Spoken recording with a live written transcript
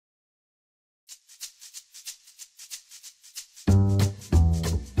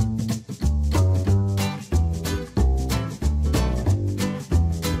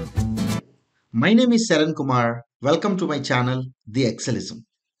My name is Saran Kumar. Welcome to my channel, The Excelism.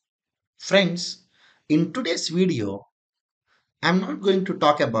 Friends, in today's video, I'm not going to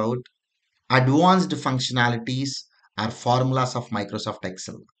talk about advanced functionalities or formulas of Microsoft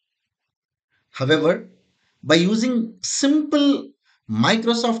Excel. However, by using simple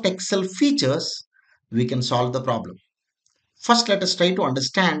Microsoft Excel features, we can solve the problem. First, let us try to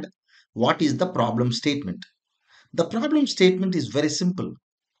understand what is the problem statement. The problem statement is very simple.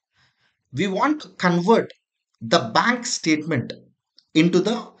 We want to convert the bank statement into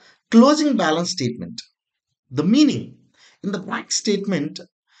the closing balance statement. The meaning in the bank statement,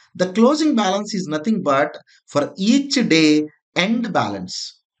 the closing balance is nothing but for each day end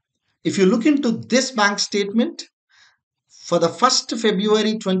balance. If you look into this bank statement, for the 1st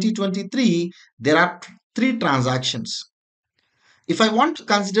February 2023, there are three transactions. If I want to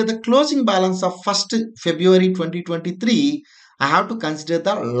consider the closing balance of 1st February 2023, I have to consider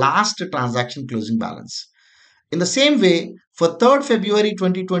the last transaction closing balance. In the same way, for 3rd February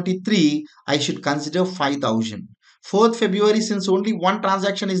 2023, I should consider 5,000. 4th February, since only one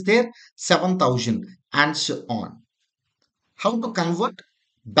transaction is there, 7,000 and so on. How to convert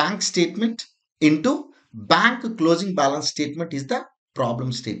bank statement into bank closing balance statement is the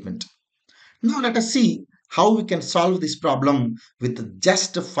problem statement. Now let us see how we can solve this problem with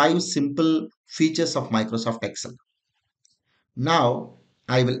just 5 simple features of Microsoft Excel. Now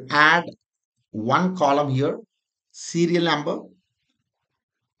I will add one column here, serial number.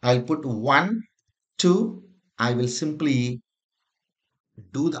 I'll put 1, 2. I will simply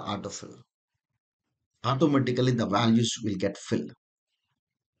do the autofill. Automatically the values will get filled.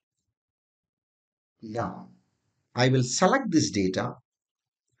 Now I will select this data.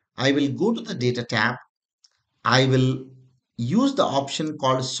 I will go to the data tab. I will use the option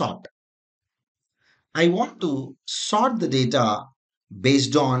called sort. I want to sort the data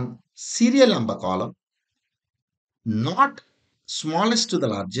based on serial number column, not smallest to the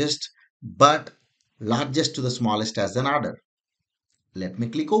largest, but largest to the smallest as an order. Let me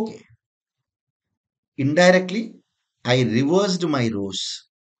click OK. Indirectly, I reversed my rows.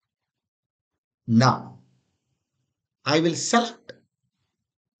 Now, I will select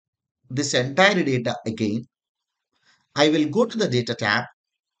this entire data again. I will go to the data tab.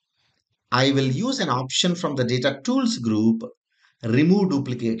 I will use an option from the data tools group, remove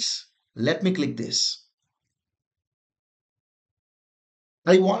duplicates. Let me click this.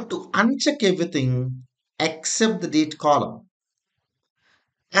 I want to uncheck everything except the date column.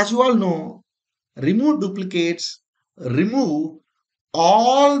 As you all know, remove duplicates, remove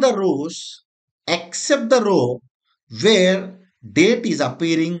all the rows except the row where date is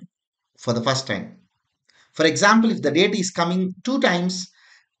appearing for the first time. For example, if the date is coming 2 times,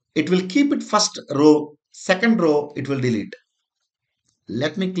 it will keep it first row, second row, it will delete.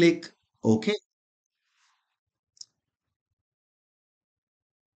 Let me click OK.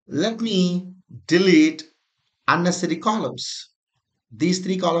 Let me delete unnecessary columns. These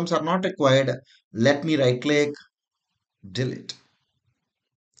 3 columns are not required. Let me right click, delete.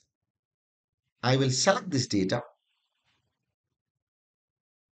 I will select this data.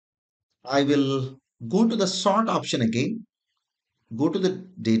 I will go to the sort option again. Go to the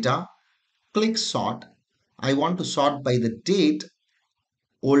data, click sort. I want to sort by the date,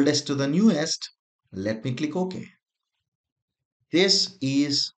 oldest to the newest. Let me click OK. This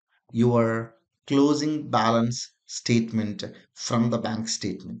is your closing balance statement from the bank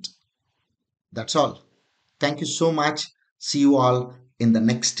statement. That's all. Thank you so much. See you all in the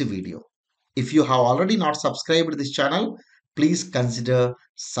next video. If you have already not subscribed to this channel, please consider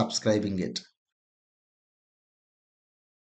subscribing it.